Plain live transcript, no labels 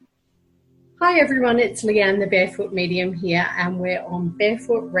Hi everyone, it's Leanne the Barefoot Medium here, and we're on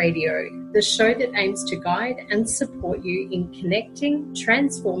Barefoot Radio, the show that aims to guide and support you in connecting,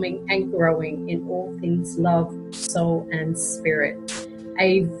 transforming and growing in all things love, soul and spirit.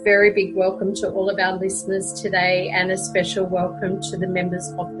 A very big welcome to all of our listeners today, and a special welcome to the members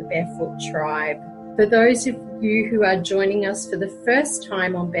of the Barefoot Tribe. For those of you who are joining us for the first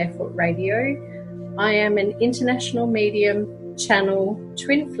time on Barefoot Radio, I am an international medium, channel,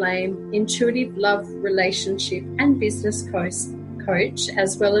 twin flame, intuitive love, relationship and business coach,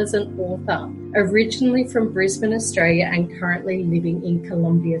 as well as an author, originally from Brisbane, Australia, and currently living in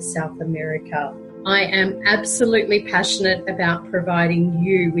Colombia, South America. I am absolutely passionate about providing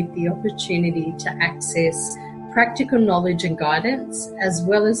you with the opportunity to access practical knowledge and guidance, as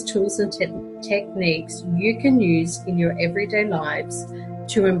well as tools and techniques you can use in your everyday lives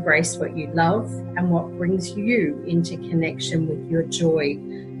to embrace what you love and what brings you into connection with your joy,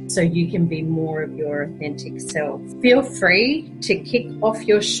 so you can be more of your authentic self. Feel free to kick off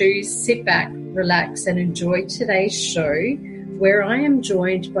your shoes, sit back, relax and enjoy today's show, where I am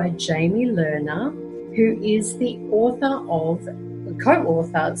joined by Jamie Lerner, who is the co-author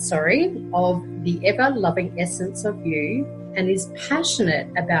of The Ever Loving Essence of You, and is passionate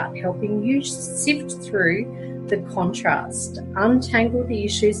about helping you sift through the contrast, untangle the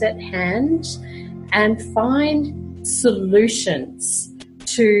issues at hand, and find solutions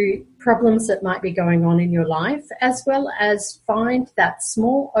to problems that might be going on in your life, as well as find that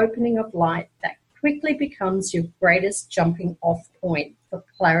small opening of light that quickly becomes your greatest jumping off point for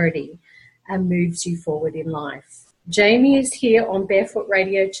clarity and moves you forward in life. Jamie is here on Barefoot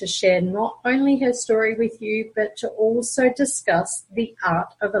Radio to share not only her story with you, but to also discuss the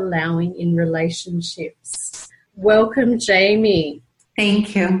art of allowing in relationships. Welcome, Jamie.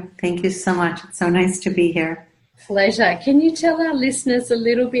 Thank you. Thank you so much. It's so nice to be here. Pleasure. Can you tell our listeners a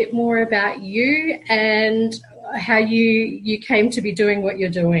little bit more about you and how you came to be doing what you're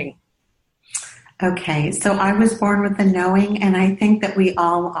doing? Okay, so I was born with a knowing, and I think that we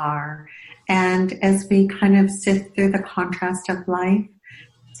all are. And as we kind of sift through the contrast of life,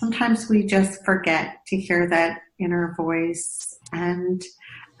 sometimes we just forget to hear that inner voice. And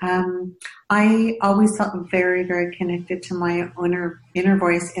I always felt very, very connected to my inner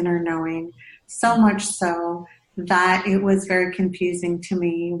voice, inner knowing, so much so that it was very confusing to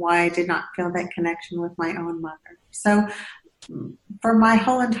me why I did not feel that connection with my own mother. So for my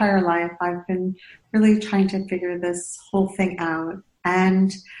whole entire life, I've been really trying to figure this whole thing out.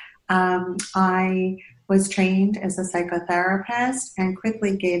 And I was trained as a psychotherapist and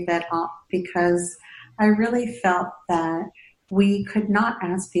quickly gave that up because I really felt that we could not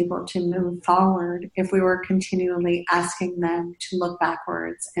ask people to move forward if we were continually asking them to look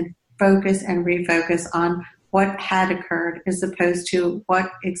backwards and focus and refocus on what had occurred, as opposed to what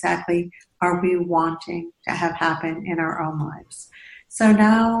exactly are we wanting to have happen in our own lives. So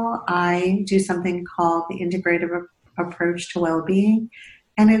now I do something called the integrative approach to well-being,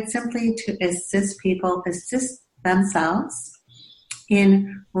 and it's simply to assist people, assist themselves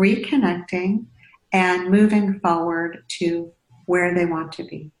in reconnecting and moving forward to where they want to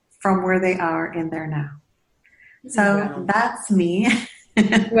be, from where they are in their now. So wow. That's me.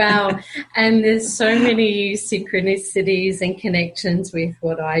 Wow. And there's so many synchronicities and connections with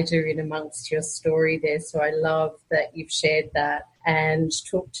what I do in amongst your story there. So I love that you've shared that and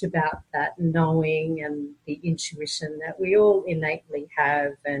talked about that knowing and the intuition that we all innately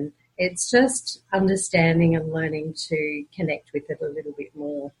have. And it's just understanding and learning to connect with it a little bit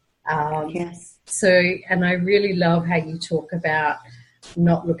more. Yes. So, and I really love how you talk about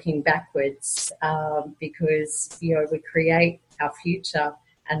not looking backwards, because, you know, we create our future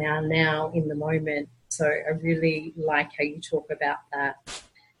and our now in the moment. So I really like how you talk about that.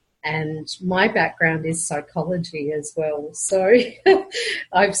 And my background is psychology as well. So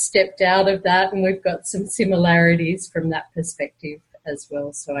I've stepped out of that, and we've got some similarities from that perspective as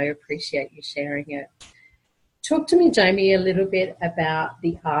well. So I appreciate you sharing it. Talk to me, Jamie, a little bit about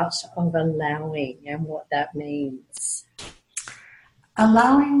the art of allowing and what that means.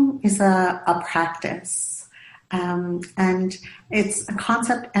 Allowing is a practice, and it's a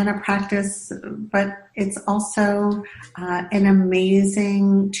concept and a practice, but it's also an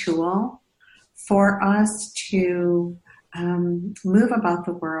amazing tool for us to move about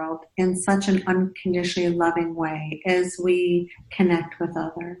the world in such an unconditionally loving way as we connect with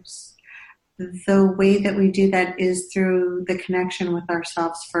others. The way that we do that is through the connection with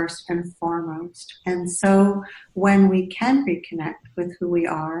ourselves first and foremost. And so when we can reconnect with who we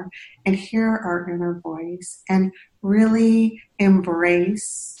are and hear our inner voice and really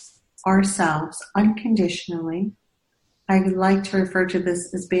embrace ourselves unconditionally, I like to refer to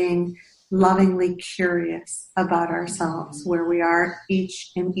this as being lovingly curious about ourselves, where we are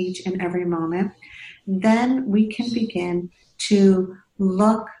each and every moment, then we can begin to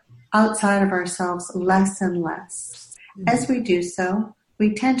look outside of ourselves less and less. As we do so,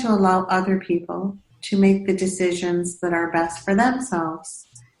 we tend to allow other people to make the decisions that are best for themselves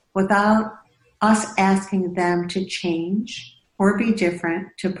without us asking them to change or be different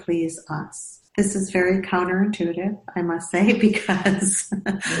to please us. This is very counterintuitive, I must say, because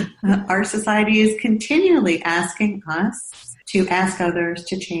our society is continually asking us to ask others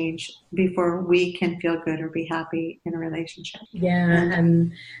to change before we can feel good or be happy in a relationship. Yeah,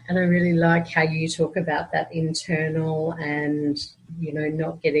 and I really like how you talk about that internal and,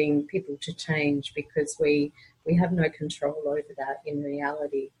 not getting people to change, because we have no control over that in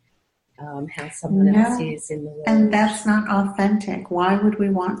reality. How someone else is in the world. And that's not authentic. Why would we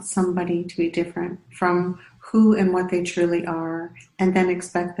want somebody to be different from who and what they truly are, and then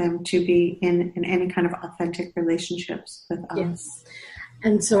expect them to be in any kind of authentic relationships with us? Yes.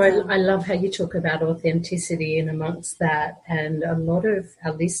 And so I love how you talk about authenticity in amongst that. And a lot of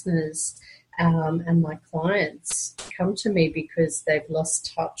our listeners and my clients come to me because they've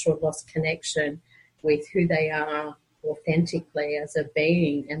lost touch or lost connection with who they are authentically as a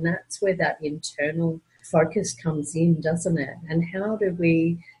being, and that's where that internal focus comes in, doesn't it? And how do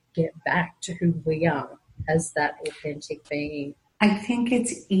we get back to who we are as that authentic being? I think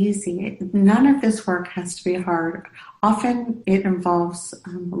it's easy. None of this work has to be hard. Often it involves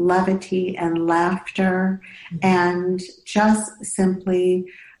levity and laughter, and just simply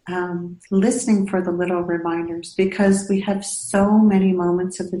listening for the little reminders, because we have so many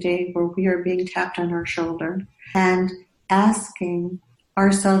moments of the day where we are being tapped on our shoulder and asking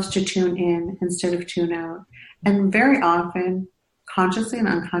ourselves to tune in instead of tune out. And very often, consciously and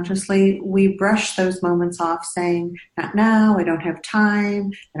unconsciously, we brush those moments off saying, not now, I don't have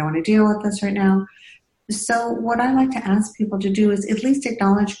time, I don't want to deal with this right now. So what I like to ask people to do is at least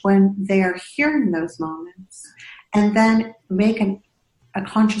acknowledge when they are hearing those moments, and then make a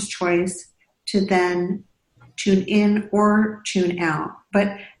conscious choice to then tune in or tune out.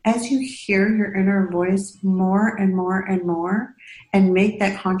 But as you hear your inner voice more and more and more, and make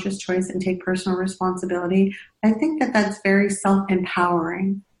that conscious choice and take personal responsibility, I think that that's very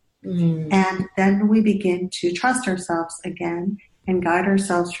self-empowering. And then we begin to trust ourselves again and guide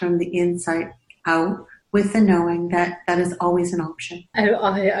ourselves from the inside out, with the knowing that that is always an option.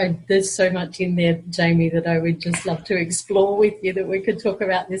 There's so much in there, Jamie, that I would just love to explore with you, that we could talk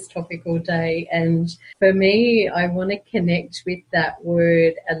about this topic all day. And for me, I want to connect with that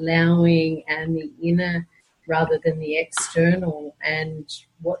word allowing and the inner rather than the external, and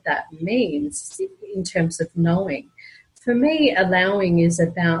what that means in terms of knowing. For me, allowing is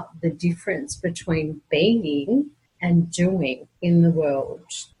about the difference between being and doing in the world.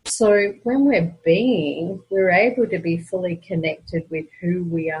 So when we're being, we're able to be fully connected with who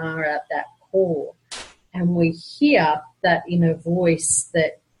we are at that core. And we hear that inner voice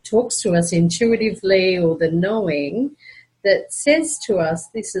that talks to us intuitively, or the knowing that says to us,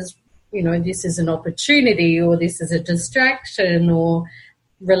 this is an opportunity, or this is a distraction, or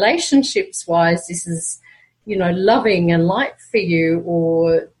relationships-wise, this is, loving and light for you,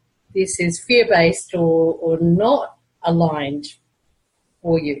 or this is fear-based or not aligned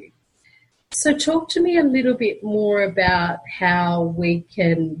for you. So talk to me a little bit more about how we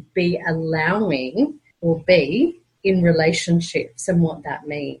can be allowing or be in relationships and what that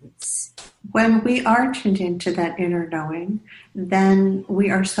means. When we are tuned into that inner knowing, then we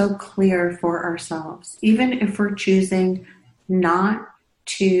are so clear for ourselves. Even if we're choosing not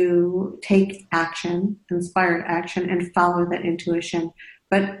to take action, inspired action, and follow that intuition,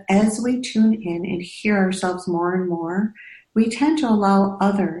 but as we tune in and hear ourselves more and more, we tend to allow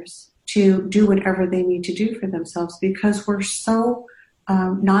others to do whatever they need to do for themselves, because we're so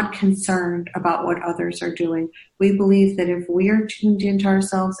not concerned about what others are doing. We believe that if we are tuned into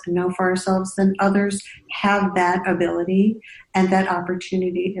ourselves and know for ourselves, then others have that ability and that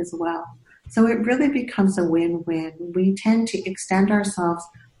opportunity as well. So it really becomes a win-win. We tend to extend ourselves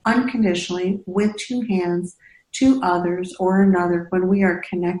unconditionally with two hands to others or another when we are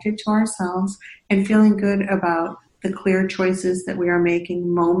connected to ourselves and feeling good about the clear choices that we are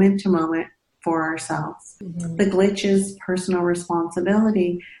making moment to moment for ourselves. Mm-hmm. The glitch is personal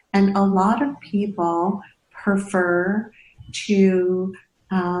responsibility, and a lot of people prefer to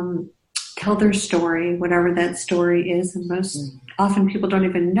tell their story, whatever that story is, and most often people don't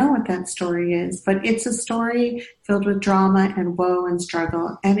even know what that story is, but it's a story filled with drama and woe and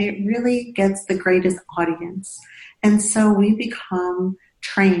struggle, and it really gets the greatest audience. And so we become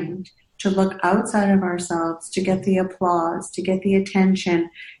trained to look outside of ourselves, to get the applause, to get the attention,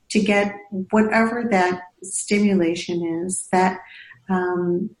 to get whatever that stimulation is that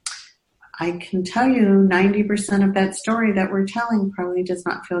I can tell you 90% of that story that we're telling probably does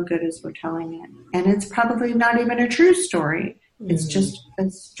not feel good as we're telling it. And it's probably not even a true story. It's just a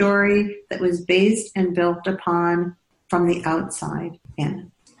story that was based and built upon from the outside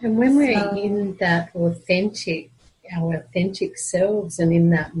in. And when we're in that our authentic selves and in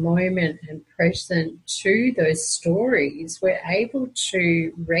that moment and present to those stories, we're able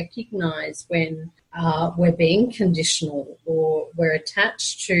to recognize when we're being conditional or we're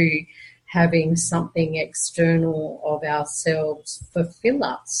attached to having something external of ourselves fulfill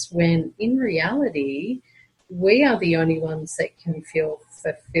us, when in reality we are the only ones that can feel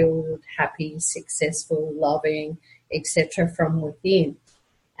fulfilled, happy, successful, loving, etc. from within.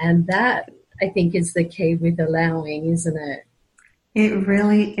 And that, I think, is the key with allowing, isn't it? It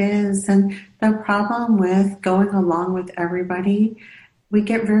really is. And the problem with going along with everybody, we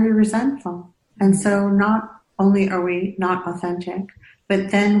get very resentful. And so not only are we not authentic,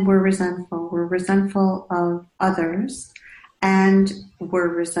 but then we're resentful. We're resentful of others, and we're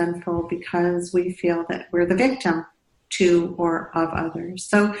resentful because we feel that we're the victim to or of others.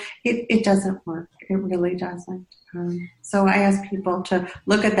 So it doesn't work. It really doesn't. So I ask people to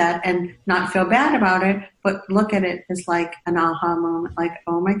look at that and not feel bad about it, but look at it as like an aha moment, like,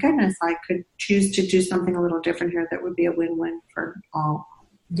 oh my goodness, I could choose to do something a little different here that would be a win-win for all.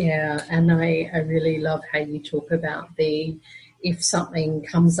 Yeah, and I really love how you talk about if something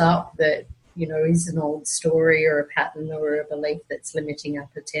comes up that, is an old story or a pattern or a belief that's limiting our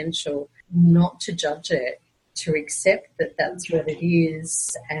potential, not to judge it, to accept that that's what it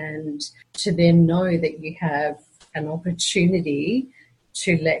is, and to then know that you have an opportunity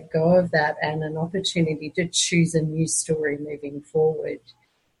to let go of that and an opportunity to choose a new story moving forward.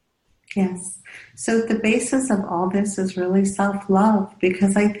 Yes. So the basis of all this is really self-love,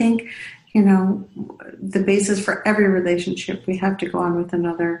 because I think, the basis for every relationship we have to go on with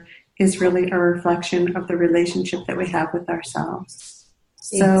another is really a reflection of the relationship that we have with ourselves.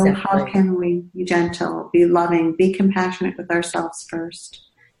 So exactly. How can we be gentle, be loving, be compassionate with ourselves first,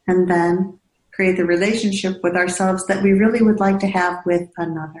 and then create the relationship with ourselves that we really would like to have with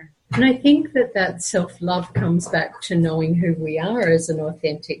another? And I think that self-love comes back to knowing who we are as an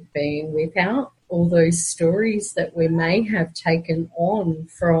authentic being without all those stories that we may have taken on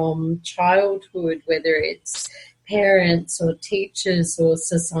from childhood, whether it's parents or teachers or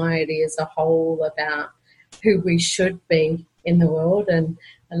society as a whole about who we should be in the world. And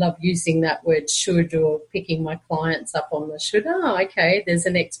I love using that word should, or picking my clients up on the should. Oh, okay, there's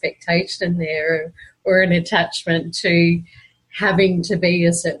an expectation there or an attachment to having to be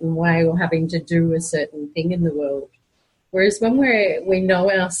a certain way or having to do a certain thing in the world. Whereas when we know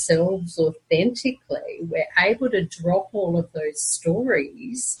ourselves authentically, we're able to drop all of those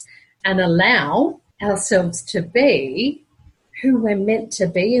stories and allow ourselves to be who we're meant to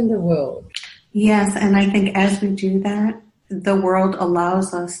be in the world. Yes, and I think as we do that, the world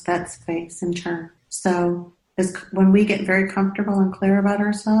allows us that space in turn. So when we get very comfortable and clear about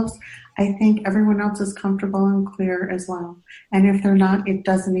ourselves, I think everyone else is comfortable and clear as well. And if they're not, it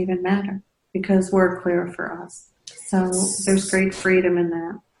doesn't even matter because we're clear for us. So there's great freedom in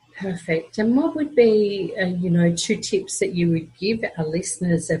that. Perfect. And what would be, 2 tips that you would give our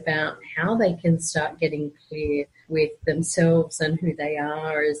listeners about how they can start getting clear with themselves and who they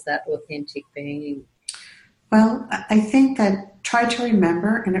are as that authentic being? Well, I think that try to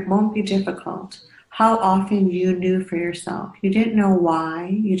remember, and it won't be difficult, how often you knew for yourself. You didn't know why,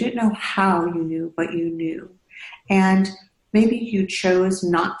 you didn't know how you knew, but you knew. And maybe you chose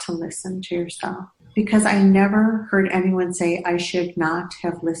not to listen to yourself. Because I never heard anyone say I should not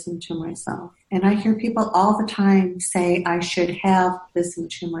have listened to myself. And I hear people all the time say I should have listened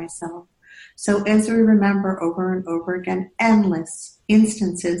to myself. So as we remember over and over again, endless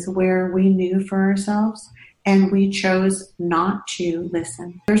instances where we knew for ourselves and we chose not to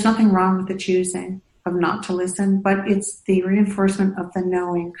listen. There's nothing wrong with the choosing of not to listen, but it's the reinforcement of the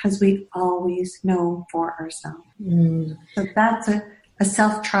knowing, because we always know for ourselves. So that's a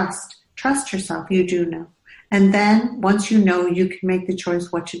self-trust. Trust yourself, you do know. And then once you know, you can make the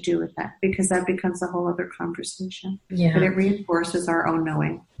choice what to do with that, because that becomes a whole other conversation. Yeah. But it reinforces our own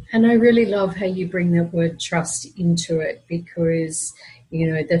knowing. And I really love how you bring the word trust into it, because,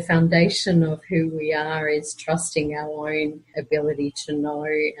 the foundation of who we are is trusting our own ability to know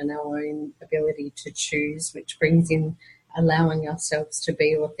and our own ability to choose, which brings in allowing ourselves to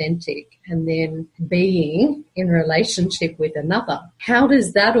be authentic, and then being in relationship with another. How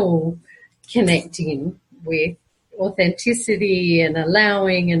does that all connect in with authenticity and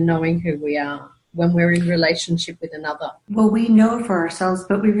allowing and knowing who we are? when we're in relationship with another. Well, we know for ourselves,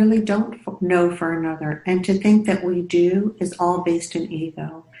 but we really don't know for another. And to think that we do is all based in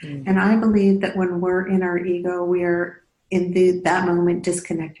ego. And I believe that when we're in our ego, we are in that moment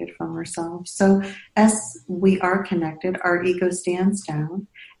disconnected from ourselves. So as we are connected, our ego stands down.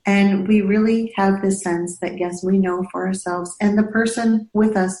 And we really have this sense that, yes, we know for ourselves, and the person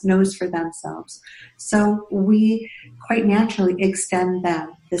with us knows for themselves. So we quite naturally extend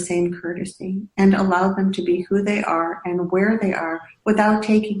them the same courtesy and allow them to be who they are and where they are without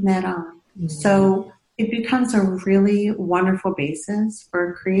taking that on. Mm-hmm. So it becomes a really wonderful basis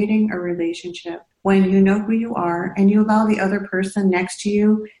for creating a relationship when you know who you are and you allow the other person next to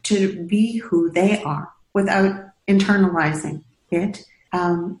you to be who they are without internalizing it.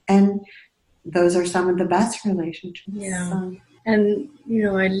 And those are some of the best relationships. Yeah. And,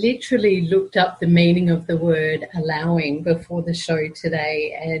 I literally looked up the meaning of the word allowing before the show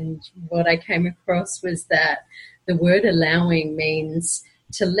today. And what I came across was that the word allowing means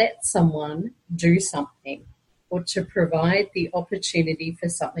to let someone do something or to provide the opportunity for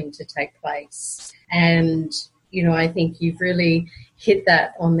something to take place. And, I think you've really hit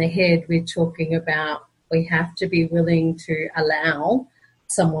that on the head with talking about we have to be willing to allow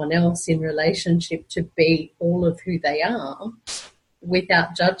someone else in relationship to be all of who they are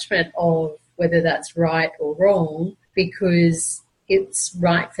without judgment of whether that's right or wrong, because it's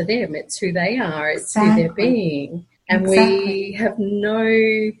right for them. It's who they are. It's who they're being. And we have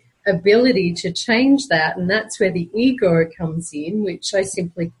no ability to change that. And that's where the ego comes in, which I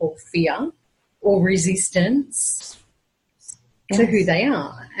simply call fear or resistance to who they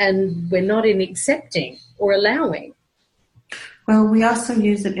are. And we're not in accepting or allowing. Well, we also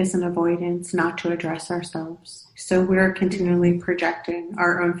use it as an avoidance not to address ourselves. So we're continually projecting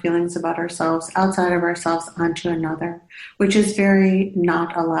our own feelings about ourselves outside of ourselves onto another, which is very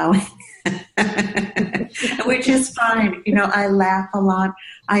not allowing, which is fine. I laugh a lot.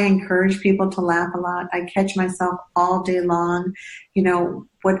 I encourage people to laugh a lot. I catch myself all day long,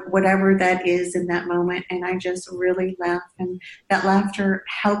 whatever that is in that moment. And I just really laugh. And that laughter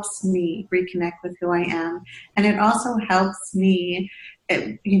helps me reconnect with who I am. And it also helps me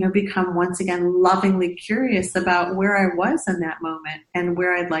become once again lovingly curious about where I was in that moment and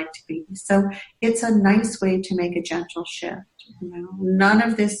where I'd like to be. So it's a nice way to make a gentle shift. None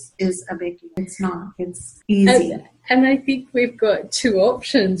of this is a big deal. It's not. It's easy. And I think we've got two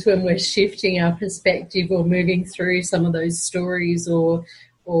options when we're shifting our perspective or moving through some of those stories or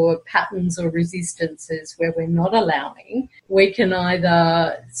patterns or resistances where we're not allowing. We can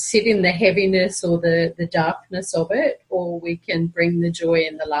either sit in the heaviness or the darkness of it, or we can bring the joy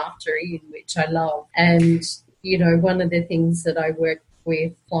and the laughter in, which I love. And, one of the things that I work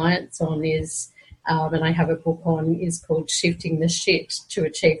with clients on is, and I have a book on, is called Shifting the Shit to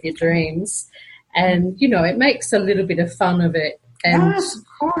Achieve Your Dreams. And, it makes a little bit of fun of it. And, yes, of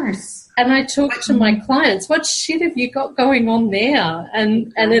course. And I talk to my clients, what shit have you got going on there?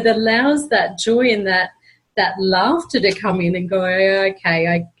 And it allows that joy and that laughter to come in and go,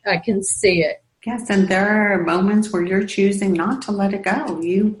 okay, I can see it. Yes, and there are moments where you're choosing not to let it go.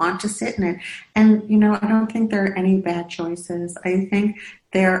 You want to sit in it. And, I don't think there are any bad choices. I think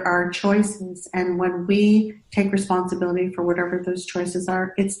there are choices. And when we take responsibility for whatever those choices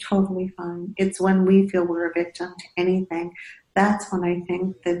are, it's totally fine. It's when we feel we're a victim to anything. That's when I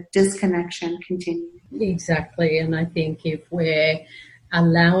think the disconnection continues. Exactly. And I think if we're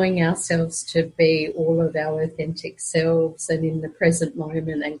allowing ourselves to be all of our authentic selves and in the present moment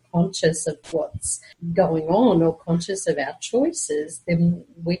and conscious of what's going on or conscious of our choices, then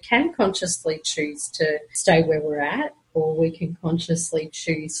we can consciously choose to stay where we're at, or we can consciously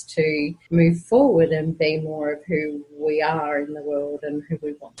choose to move forward and be more of who we are in the world and who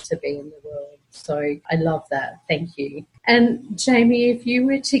we want to be in the world. So I love that. Thank you. And Jamie, if you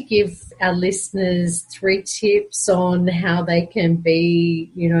were to give our listeners 3 tips on how they can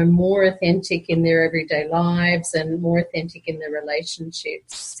be, more authentic in their everyday lives and more authentic in their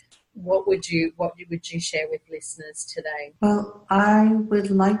relationships, what would you share with listeners today? Well, I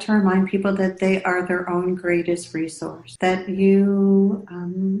would like to remind people that they are their own greatest resource, that you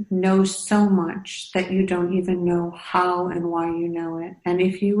know so much that you don't even know how and why you know it. And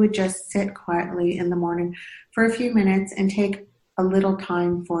if you would just sit quietly in the morning for a few minutes and take a little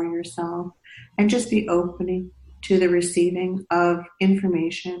time for yourself and just be opening to the receiving of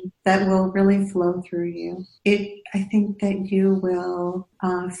information that will really flow through you. I think that you will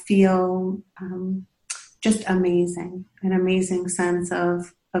feel just amazing, an amazing sense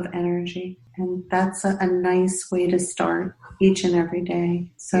of energy. And that's a nice way to start each and every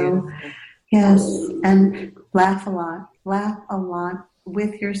day. So, yes, and laugh a lot. Laugh a lot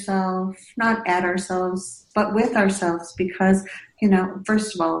with yourself, not at ourselves, but with ourselves, because,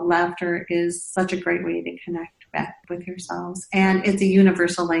 first of all, laughter is such a great way to connect back with yourselves. And it's a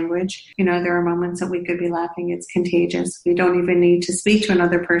universal language. There are moments that we could be laughing. It's contagious. We don't even need to speak to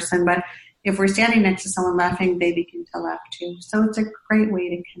another person, but if we're standing next to someone laughing, they begin to laugh too. So it's a great way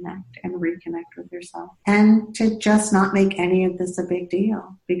to connect and reconnect with yourself. And to just not make any of this a big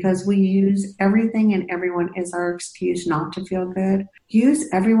deal, because we use everything and everyone as our excuse not to feel good. Use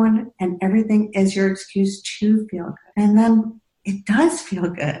everyone and everything as your excuse to feel good. And then it does feel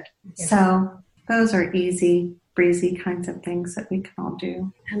good. Yeah. So those are easy, breezy kinds of things that we can all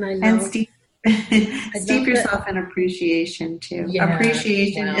do. And steep yourself in appreciation too. Yeah,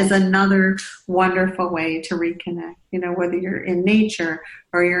 appreciation is another wonderful way to reconnect. Whether you're in nature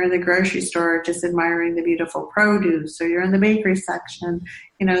or you're in the grocery store just admiring the beautiful produce, or you're in the bakery section,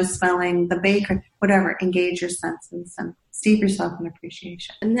 smelling the baker, whatever, engage your senses and steep yourself in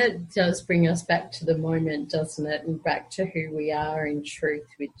appreciation. And that does bring us back to the moment, doesn't it? And back to who we are in truth,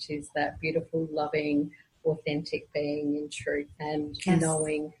 which is that beautiful, loving, authentic being in truth, and yes,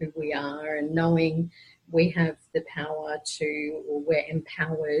 knowing who we are and knowing we have the power to, or we're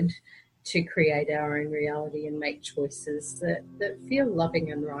empowered to create our own reality and make choices that feel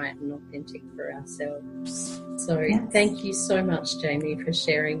loving and right and authentic for ourselves. So yes, thank you so much, Jamie, for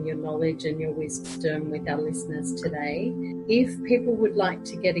sharing your knowledge and your wisdom with our listeners today. If people would like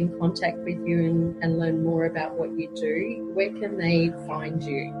to get in contact with you and learn more about what you do, where can they find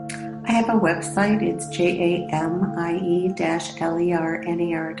you? I have a website. It's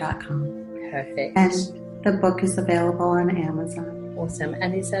jamie-lerner.com. Perfect. And the book is available on Amazon. Awesome.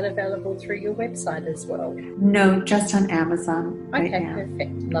 And is that available through your website as well? No, just on Amazon. Okay,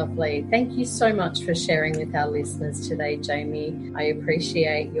 perfect. Lovely. Thank you so much for sharing with our listeners today, Jamie. I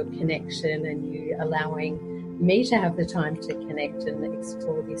appreciate your connection and you allowing me to have the time to connect and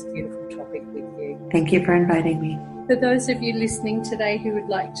explore this beautiful topic with you. Thank you for inviting me. For those of you listening today who would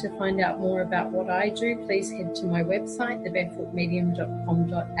like to find out more about what I do, please head to my website,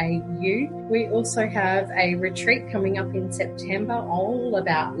 thebarefootmedium.com.au. We also have a retreat coming up in September all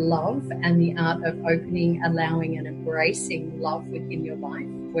about love and the art of opening, allowing and embracing love within your life,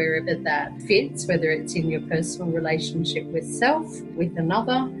 wherever that fits, whether it's in your personal relationship with self, with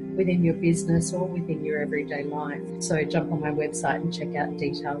another, within your business or within your everyday life. So jump on my website and check out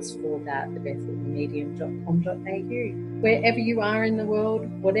details for that, thebarefootmedium.com.au. Wherever you are in the world,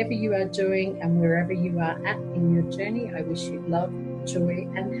 whatever you are doing and wherever you are at in your journey, I wish you love, joy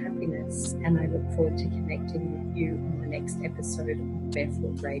and happiness. And I look forward to connecting with you on the next episode of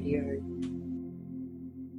Barefoot Radio.